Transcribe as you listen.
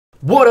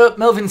What up,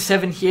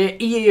 Melvin7 here.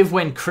 EA have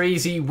went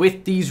crazy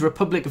with these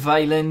Republic of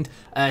Ireland,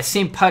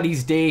 St.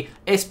 Paddy's Day,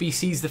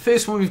 SBCs. The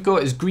first one we've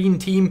got is green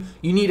team.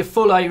 You need a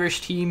full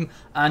Irish team,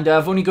 and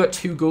I've only got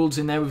 2 golds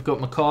in there. We've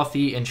got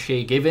McCarthy and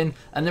Shea Given,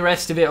 and the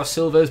rest of it are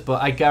silvers,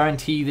 but I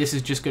guarantee this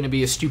is just going to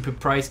be a stupid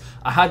price.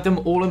 I had them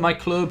all in my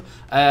club.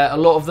 A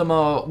lot of them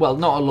are, well,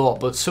 not a lot,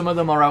 but some of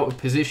them are out of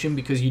position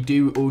because you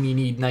do only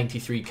need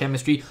 93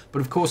 chemistry, but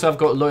of course I've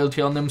got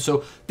loyalty on them,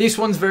 so this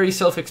one's very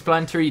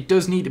self-explanatory. It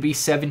does need to be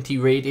 70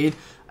 rated.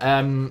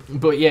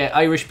 But yeah,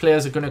 Irish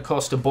players are going to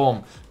cost a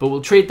bomb. But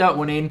we'll trade that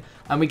one in,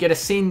 and we get a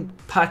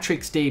St.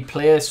 Patrick's Day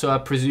player, so I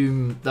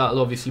presume that'll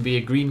obviously be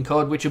a green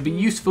card, which will be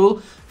useful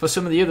for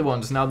some of the other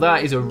ones. Now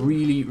that is a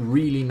really,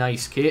 really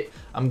nice kit.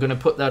 I'm going to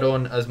put that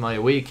on as my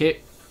away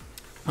kit.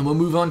 And we'll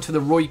move on to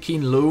the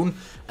Keane loan.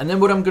 And then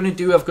what I'm going to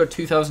do, I've got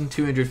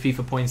 2,200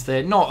 FIFA points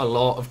there. Not a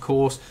lot, of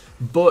course,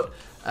 but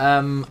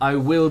I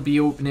will be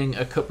opening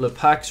a couple of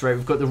packs. Right,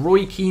 we've got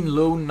the Keane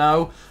loan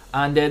now.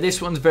 And this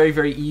one's very,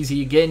 very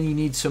easy. Again, you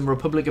need some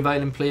Republic of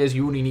Ireland players.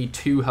 You only need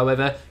 2,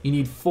 however. You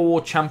need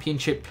 4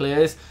 championship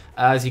players.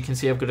 As you can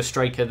see, I've got a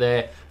striker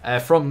there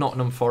from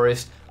Nottingham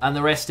Forest. And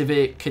the rest of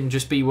it can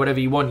just be whatever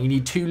you want. You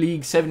need 2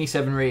 leagues,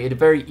 77 rated. A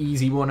very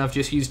easy one. I've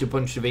just used a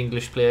bunch of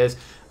English players.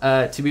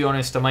 To be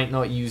honest, I might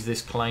not use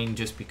this Klein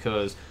just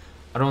because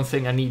I don't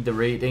think I need the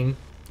rating.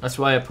 That's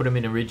why I put him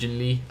in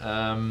originally.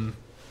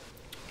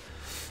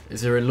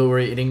 Is there a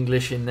low-rated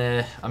English in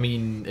there? I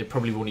mean, it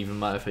probably won't even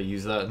matter if I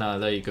use that. Nah,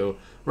 there you go.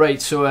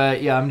 Right, so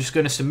yeah, I'm just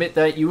going to submit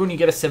that. You only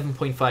get a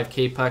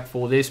 7.5k pack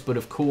for this, but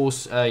of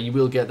course, you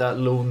will get that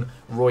lone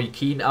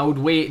Keane. I would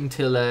wait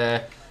until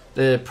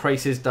the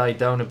prices die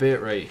down a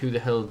bit. Right, who the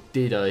hell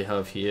did I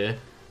have here?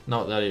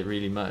 Not that it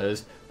really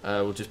matters.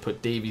 We'll just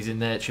put Davies in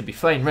there. It should be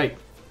fine. Right.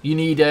 You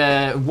need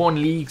 1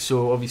 league,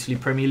 so obviously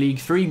Premier League,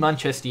 3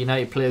 Manchester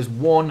United players,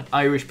 1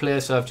 Irish player,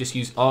 so I've just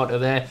used Arter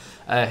there.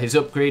 His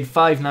upgrade,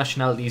 5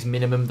 nationalities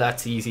minimum,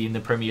 that's easy in the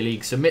Premier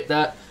League. Submit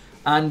that,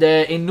 and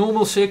in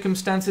normal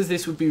circumstances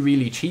this would be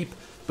really cheap,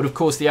 but of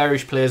course the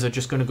Irish players are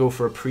just going to go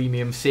for a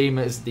premium, same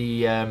as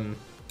the...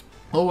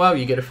 oh wow,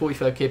 you get a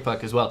 45k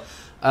pack as well.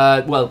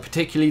 Well,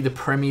 particularly the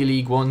Premier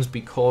League ones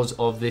because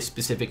of this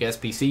specific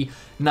SBC.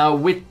 Now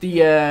with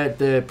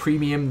the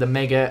premium, the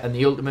mega, and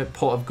the ultimate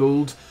pot of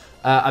gold,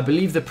 I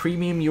believe the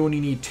premium you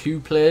only need 2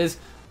 players.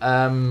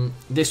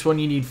 This one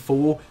you need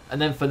 4, and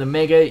then for the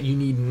mega you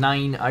need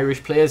 9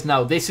 Irish players.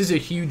 Now this is a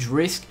huge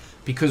risk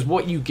because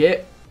what you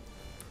get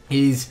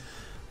is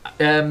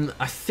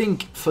I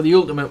think for the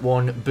ultimate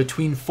one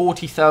between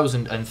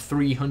 40,000 and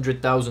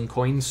 300,000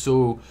 coins.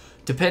 So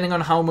depending on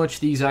how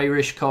much these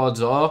Irish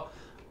cards are,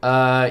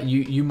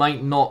 you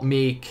might not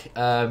make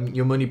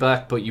your money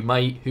back, but you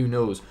might, who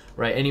knows.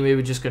 Right, anyway,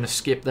 we're just going to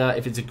skip that.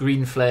 If it's a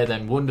green flare,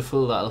 then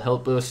wonderful, that'll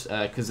help us,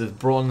 because there's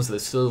bronze,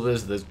 there's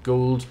silvers, there's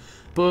gold.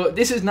 But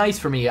this is nice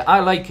for me, I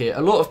like it.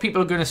 A lot of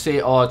people are going to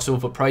say, oh, it's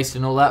overpriced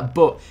and all that,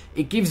 but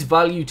it gives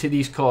value to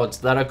these cards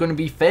that are going to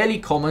be fairly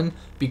common,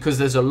 because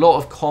there's a lot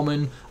of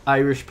common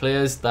Irish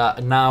players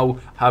that now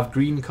have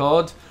green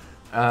cards.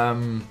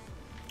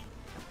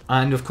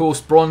 And of course,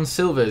 bronze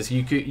silvers.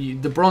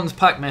 The bronze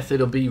pack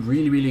method will be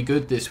really, really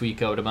good this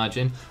week, I would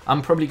imagine.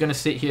 I'm probably going to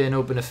sit here and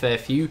open a fair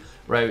few.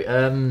 Right,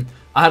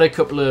 I had a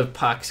couple of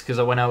packs because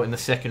I went out in the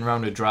 2nd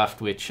round of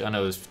draft, which I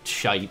know is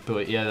shite,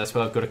 but yeah, that's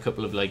why I've got a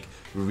couple of like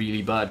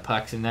really bad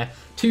packs in there.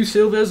 2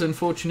 silvers,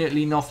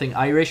 unfortunately, nothing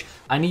Irish.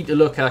 I need to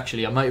look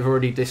actually. I might have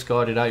already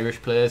discarded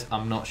Irish players.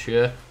 I'm not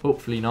sure.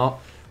 Hopefully not.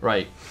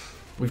 Right,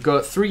 we've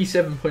got 3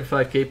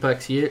 7.5k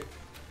packs here.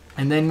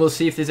 And then we'll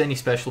see if there's any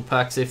special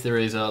packs. If there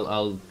is,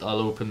 I'll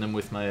open them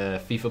with my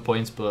FIFA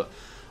points. But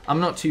I'm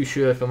not too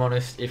sure, if I'm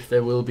honest, if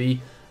there will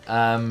be.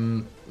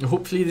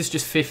 Hopefully there's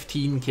just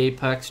 15k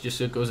packs, just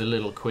so it goes a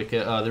little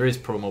quicker. Oh, there is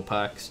promo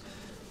packs.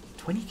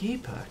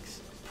 20k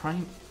packs.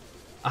 Prime.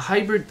 A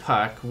hybrid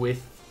pack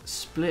with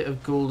split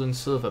of gold and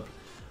silver.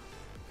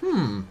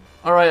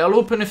 Alright, I'll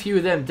open a few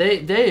of them.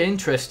 They're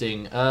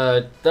interesting.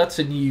 That's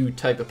a new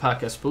type of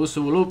pack, I suppose.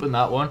 So we'll open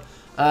that one.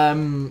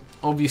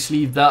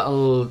 Obviously,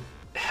 that'll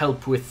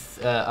help with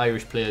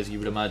Irish players, you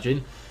would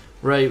imagine.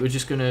 Right, we're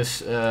just gonna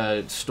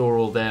store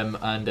all them,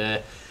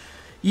 and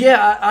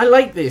yeah, I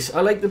like this.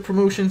 I like the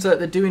promotions that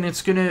they're doing.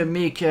 It's gonna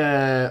make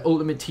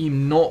Ultimate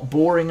Team not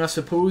boring, I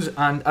suppose,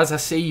 and as I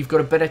say, you've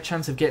got a better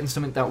chance of getting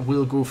something that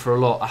will go for a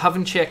lot. I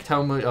haven't checked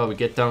how much... oh, we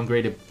get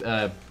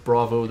downgraded.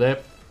 Bravo there.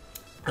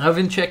 I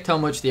haven't checked how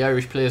much the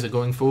Irish players are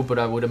going for, but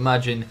I would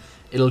imagine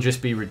it'll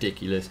just be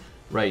ridiculous.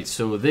 Right,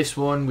 so this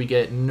one we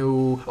get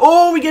no...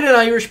 oh, we get an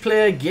Irish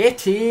player.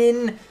 Get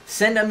in.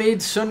 Centre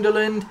mid,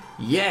 Sunderland.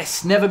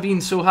 Yes, never been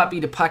so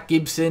happy to pack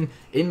Gibson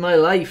in my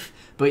life.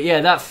 But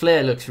yeah, that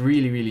flare looks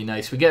really, really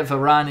nice. We get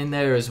Varane in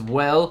there as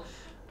well.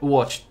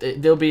 Watch,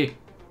 they'll be...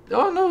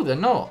 oh, no, they're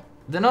not.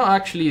 They're not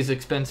actually as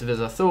expensive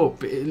as I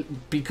thought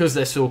because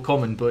they're so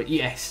common. But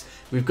yes,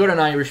 we've got an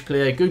Irish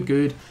player. Good,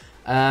 good.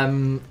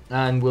 And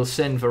we'll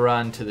send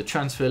Varane to the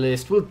transfer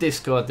list. We'll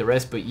discard the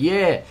rest. But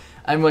yeah,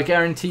 And we're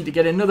guaranteed to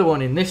get another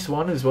one in this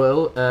one as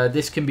well.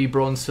 This can be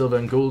bronze, silver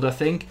and gold, I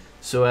think.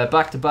 So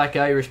back-to-back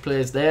Irish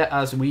players there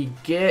as we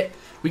get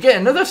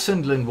another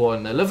Sunderland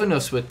one. They're loving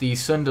us with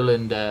these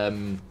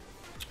Sunderland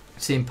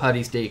St.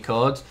 Paddy's Day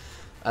cards.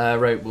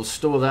 Right, we'll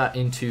store that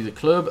into the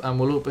club and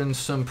we'll open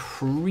some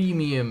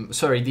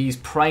these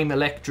Prime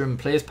Electrum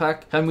Players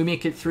Pack. Can we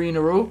make it 3 in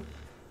a row?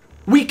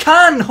 We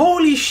can!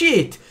 Holy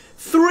shit!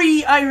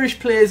 3 Irish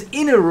players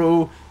in a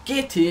row.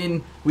 Get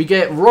in. We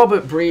get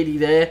Robert Brady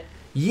there.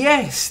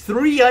 Yes,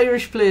 3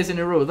 Irish players in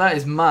a row. That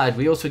is mad.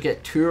 We also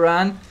get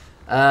Turan.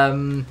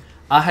 I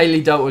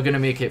highly doubt we're going to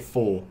make it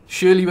 4.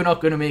 Surely we're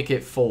not going to make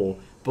it 4.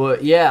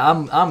 But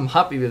yeah, I'm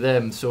happy with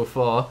them so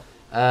far.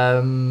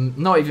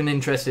 Not even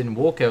interested in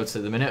walkouts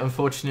at the minute.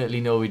 Unfortunately,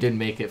 no, we didn't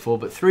make it 4.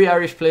 But 3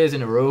 Irish players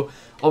in a row.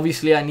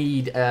 Obviously, I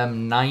need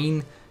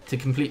 9 to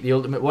complete the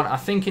ultimate one. I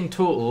think in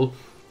total,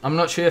 I'm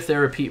not sure if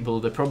they're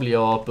repeatable. They probably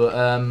are.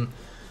 But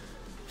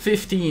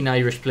 15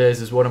 Irish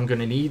players is what I'm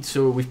going to need.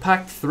 So we've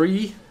packed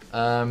 3.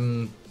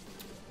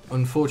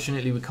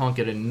 Unfortunately, we can't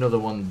get another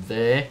one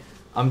there.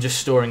 I'm just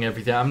storing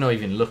everything. I'm not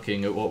even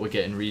looking at what we're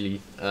getting really.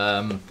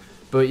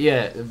 But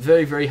yeah,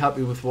 very, very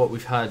happy with what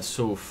we've had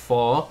so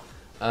far.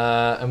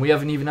 And we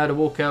haven't even had a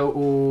walkout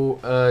or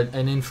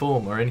an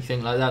inform or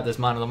anything like that. There's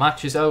man of the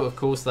matches out, of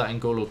course. That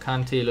N'Golo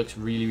Kante looks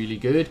really, really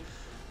good.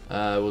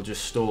 We'll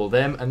just store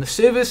them. And the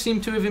servers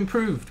seem to have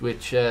improved,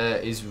 which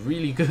is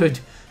really good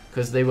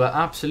because they were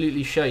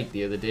absolutely shite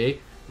the other day.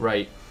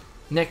 Right.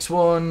 Next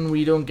one,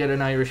 we don't get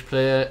an Irish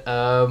player.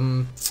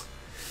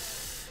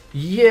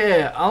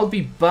 Yeah, I'll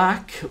be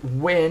back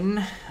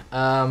when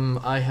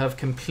I have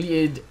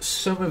completed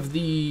some of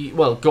the...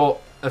 Well, got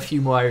a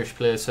few more Irish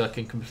players so I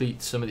can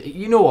complete some of the...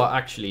 You know what,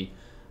 actually,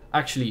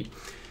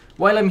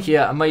 while I'm here,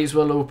 I might as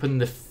well open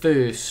the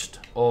first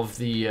of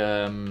the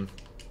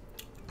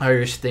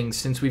Irish things.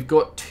 Since we've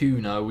got 2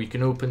 now, we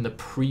can open the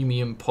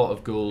premium pot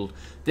of gold.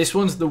 This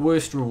one's the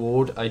worst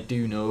reward, I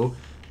do know.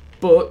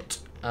 But,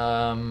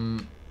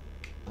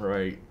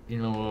 right, you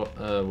know what,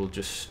 we'll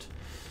just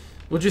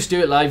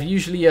do it live.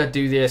 Usually I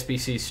do the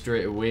SBC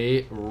straight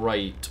away.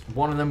 Right,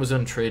 one of them was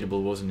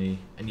untradeable, wasn't he?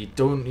 And you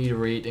don't need a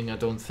rating, I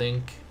don't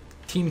think.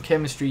 Team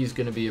chemistry is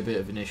going to be a bit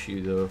of an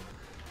issue, though.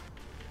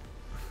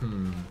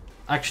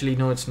 Actually,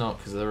 no, it's not,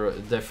 because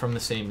they're from the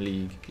same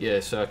league. Yeah,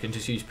 so I can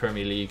just use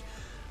Premier League.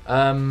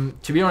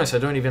 To be honest, I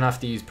don't even have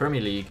to use Premier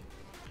League.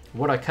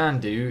 What I can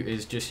do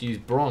is just use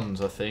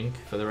bronze, I think,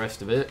 for the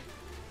rest of it.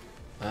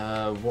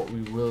 What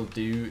we will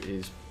do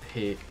is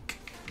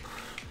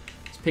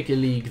let's pick a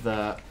league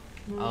that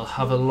I'll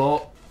have a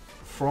lot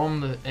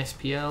from. The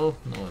SPL?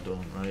 No, I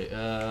don't, right?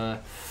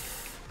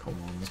 Come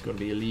on, there's got to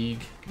be a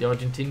league. The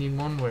Argentinian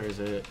one, where is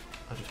it?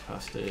 I just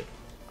passed it.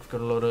 I've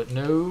got a lot of...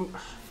 No,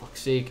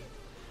 fuck's sake.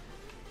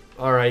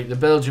 Alright, the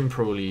Belgian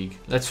Pro League.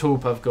 Let's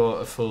hope I've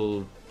got a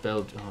full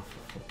Belgian... Oh,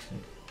 for fuck's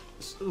sake.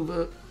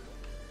 Silver.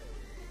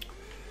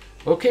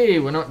 Okay,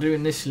 we're not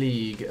doing this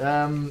league.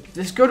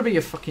 There's got to be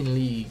a fucking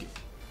league.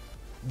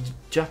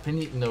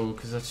 Japanese... No,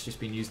 because that's just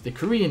been used. The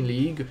Korean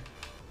League...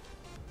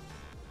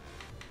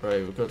 Right,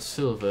 we've got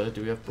silver.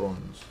 Do we have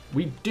bronze?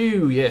 We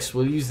do, yes.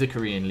 We'll use the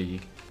Korean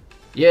League.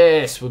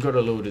 Yes, we've got a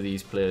load of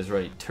these players.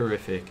 Right,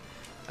 terrific.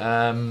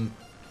 As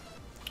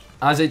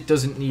it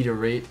doesn't need a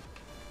rate...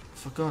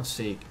 For God's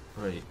sake.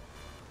 Right.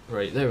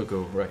 Right, there we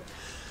go. Right.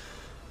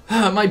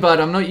 My bad,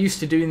 I'm not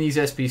used to doing these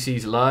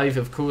SBCs live.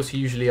 Of course,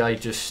 usually I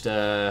just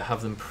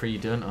have them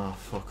pre-done. Oh,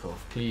 fuck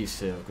off. Please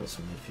say I've got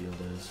some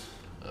midfielders.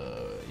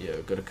 Yeah,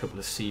 I've got a couple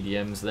of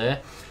CDMs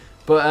there.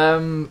 But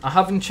I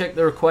haven't checked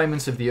the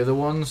requirements of the other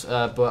ones,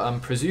 but I'm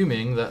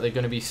presuming that they're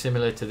going to be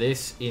similar to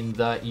this in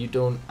that you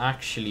don't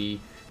actually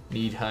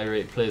need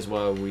high-rate players.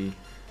 While we're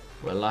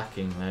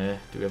lacking there.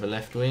 Do we have a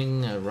left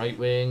wing, a right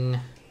wing?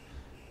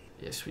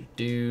 Yes, we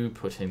do.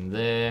 Put him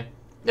there.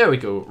 There we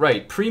go.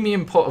 Right,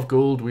 premium pot of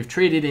gold. We've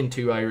traded in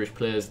 2 Irish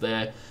players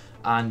there.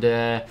 And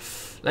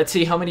let's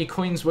see how many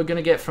coins we're going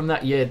to get from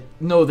that. Yeah,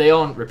 no, they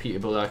aren't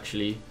repeatable,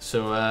 actually.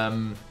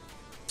 So,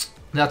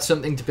 that's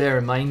something to bear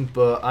in mind,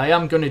 but I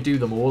am going to do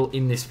them all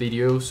in this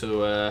video,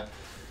 so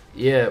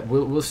yeah,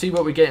 we'll see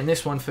what we get in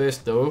this one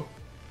first, though.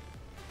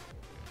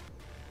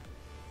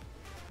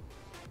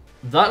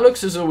 That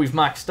looks as though we've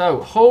maxed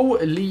out.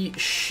 Holy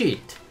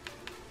shit.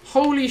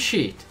 Holy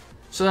shit.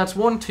 So that's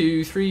 1,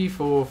 2, 3,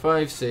 4,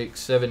 5, 6,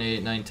 7,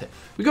 8, 9, 10.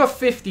 We got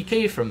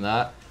 50k from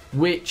that,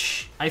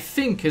 which I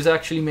think has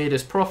actually made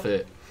us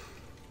profit.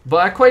 But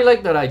I quite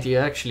like that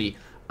idea, actually.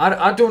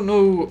 I don't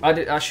know,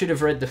 I should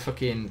have read the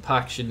fucking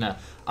pack, shouldn't I?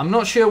 I'm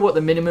not sure what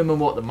the minimum and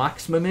what the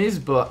maximum is,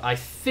 but I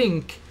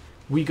think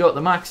we got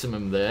the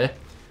maximum there.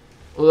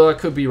 Although I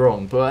could be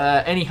wrong,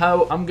 but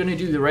anyhow, I'm going to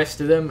do the rest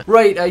of them.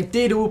 Right, I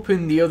did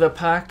open the other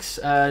packs,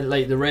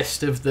 like the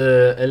rest of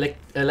the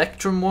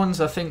Electrum ones,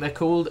 I think they're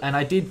called. And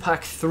I did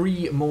pack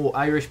 3 more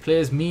Irish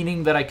players,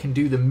 meaning that I can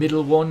do the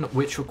middle one,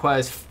 which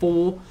requires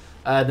 4,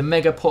 the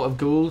mega pot of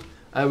gold.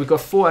 We've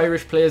got 4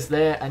 Irish players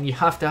there, and you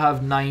have to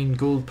have 9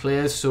 gold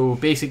players, so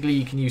basically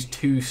you can use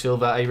 2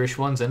 silver Irish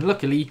ones, and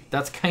luckily,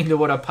 that's kind of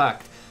what I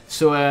packed.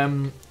 So,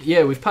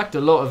 yeah, we've packed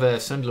a lot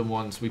of Sunderland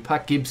ones. We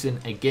packed Gibson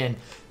again.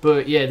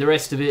 But, yeah, the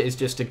rest of it is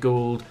just a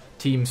gold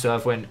team. So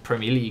I've went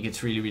Premier League.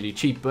 It's really, really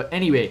cheap. But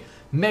anyway,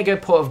 mega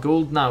pot of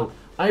gold now.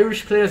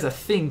 Irish players, I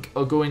think,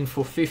 are going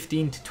for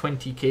 15 to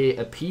 20k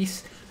a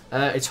piece.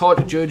 It's hard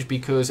to judge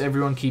because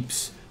everyone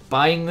keeps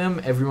buying them.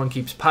 Everyone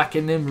keeps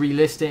packing them,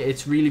 relisting.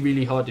 It's really,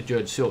 really hard to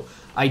judge. So,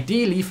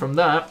 ideally, from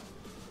that,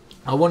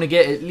 I want to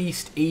get at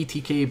least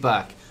 80k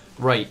back.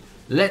 Right.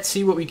 Let's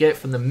see what we get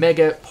from the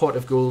mega pot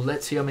of gold.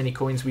 Let's see how many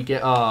coins we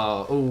get.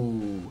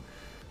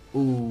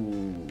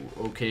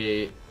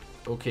 Okay.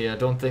 Okay, I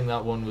don't think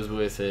that one was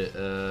worth it,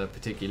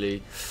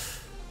 particularly.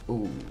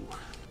 Ooh.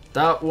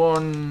 That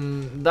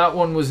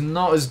one was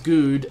not as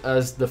good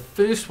as the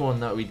first one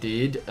that we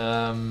did.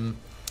 How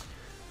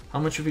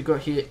much have we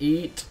got here?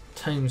 8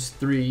 times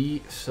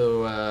 3,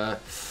 so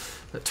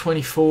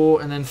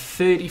 24, and then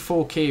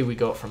 34k we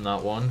got from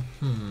that one.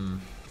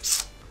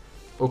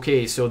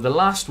 Okay, so the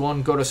last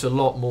one got us a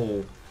lot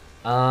more,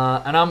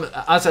 and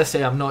as I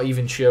say, I'm not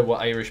even sure what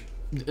Irish,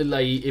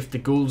 like, if the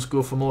golds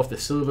go for more, if the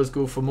silvers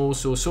go for more.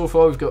 So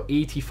far we've got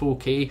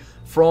 84k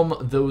from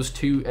those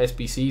 2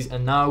 SBCs,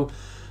 and now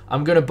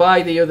I'm going to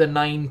buy the other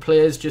 9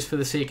 players just for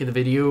the sake of the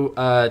video.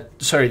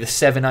 Sorry, the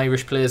 7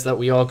 Irish players that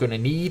we are going to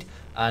need,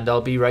 and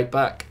I'll be right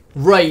back.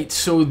 Right,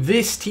 so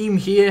this team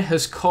here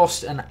has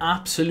cost an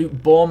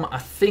absolute bomb. I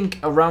think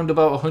around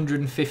about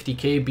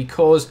 150k,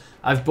 because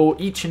I've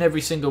bought each and every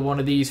single one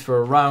of these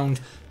for around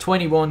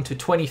 21 to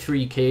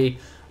 23k.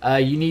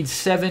 You need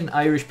 7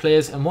 Irish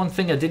players, and one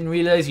thing I didn't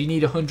realise, you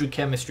need 100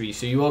 chemistry,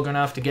 so you are going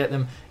to have to get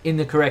them in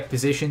the correct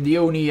position. The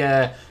only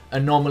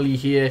anomaly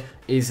here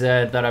is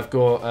that I've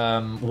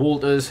got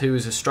Walters, who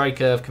is a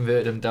striker. I've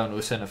converted him down to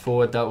a centre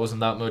forward. That wasn't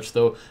that much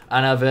though.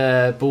 And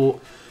I've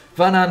bought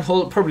Van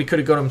Aanholt. Probably could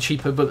have got him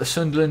cheaper, but the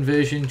Sunderland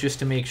version, just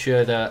to make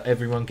sure that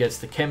everyone gets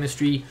the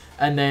chemistry.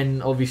 And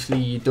then obviously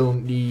you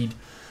don't need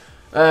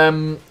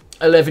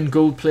 11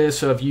 gold players,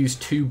 so I've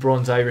used 2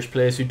 bronze Irish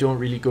players who don't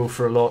really go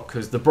for a lot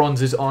because the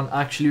bronzes aren't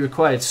actually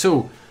required.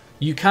 So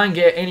you can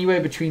get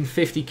anywhere between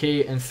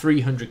 50k and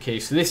 300k.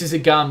 So this is a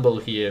gamble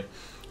here.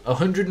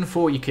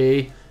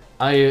 140k,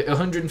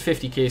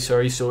 150k,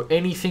 sorry. So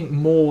anything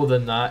more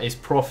than that is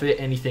profit.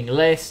 Anything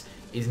less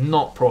is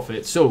not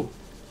profit. So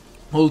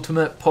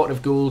ultimate pot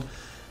of gold.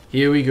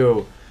 Here we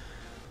go.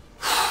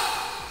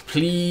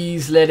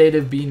 Please let it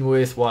have been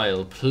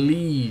worthwhile.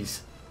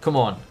 Please. Come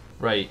on.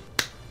 Right.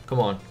 Come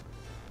on.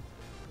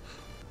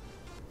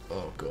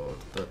 Oh god,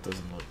 that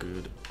doesn't look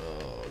good.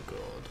 Oh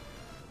god.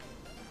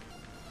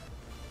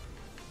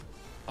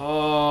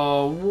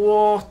 Oh,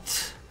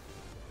 what?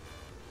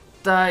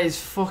 That is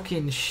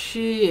fucking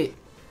shit.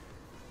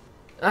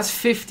 That's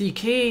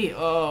 50k.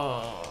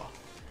 Oh.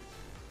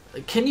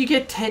 Can you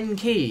get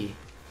 10k?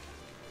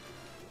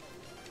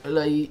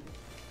 Like,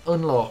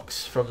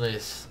 unlocks from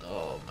this?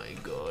 Oh my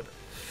god.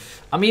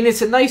 I mean,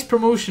 it's a nice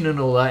promotion and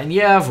all that, and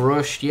yeah, I've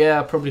rushed. Yeah,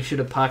 I probably should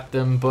have packed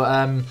them, but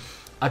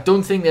I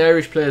don't think the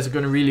Irish players are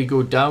going to really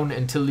go down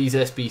until these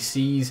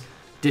SBCs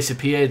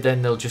disappear.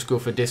 Then they'll just go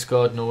for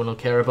discard. No one will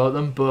care about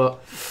them. But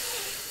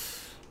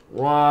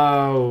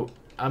wow,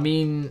 I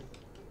mean,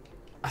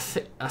 I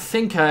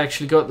think I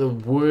actually got the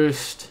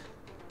worst.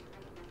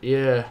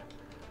 Yeah,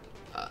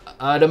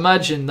 I'd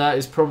imagine that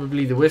is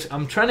probably the worst.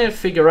 I'm trying to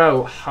figure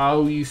out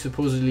how you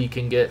supposedly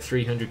can get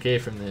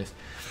 300k from this,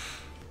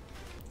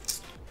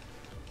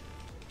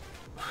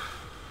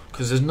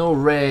 because there's no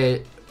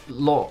rare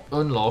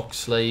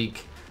unlocks.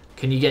 Like,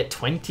 can you get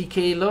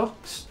 20k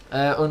locks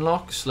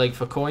unlocks, like,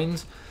 for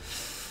coins?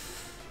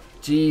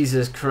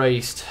 Jesus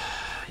Christ.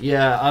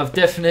 Yeah, I've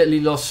definitely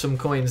lost some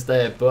coins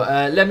there.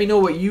 But let me know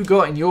what you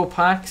got in your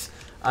packs,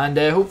 and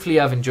hopefully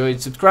I've enjoyed.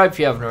 Subscribe if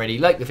you haven't already,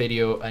 like the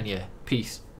video, and yeah, peace.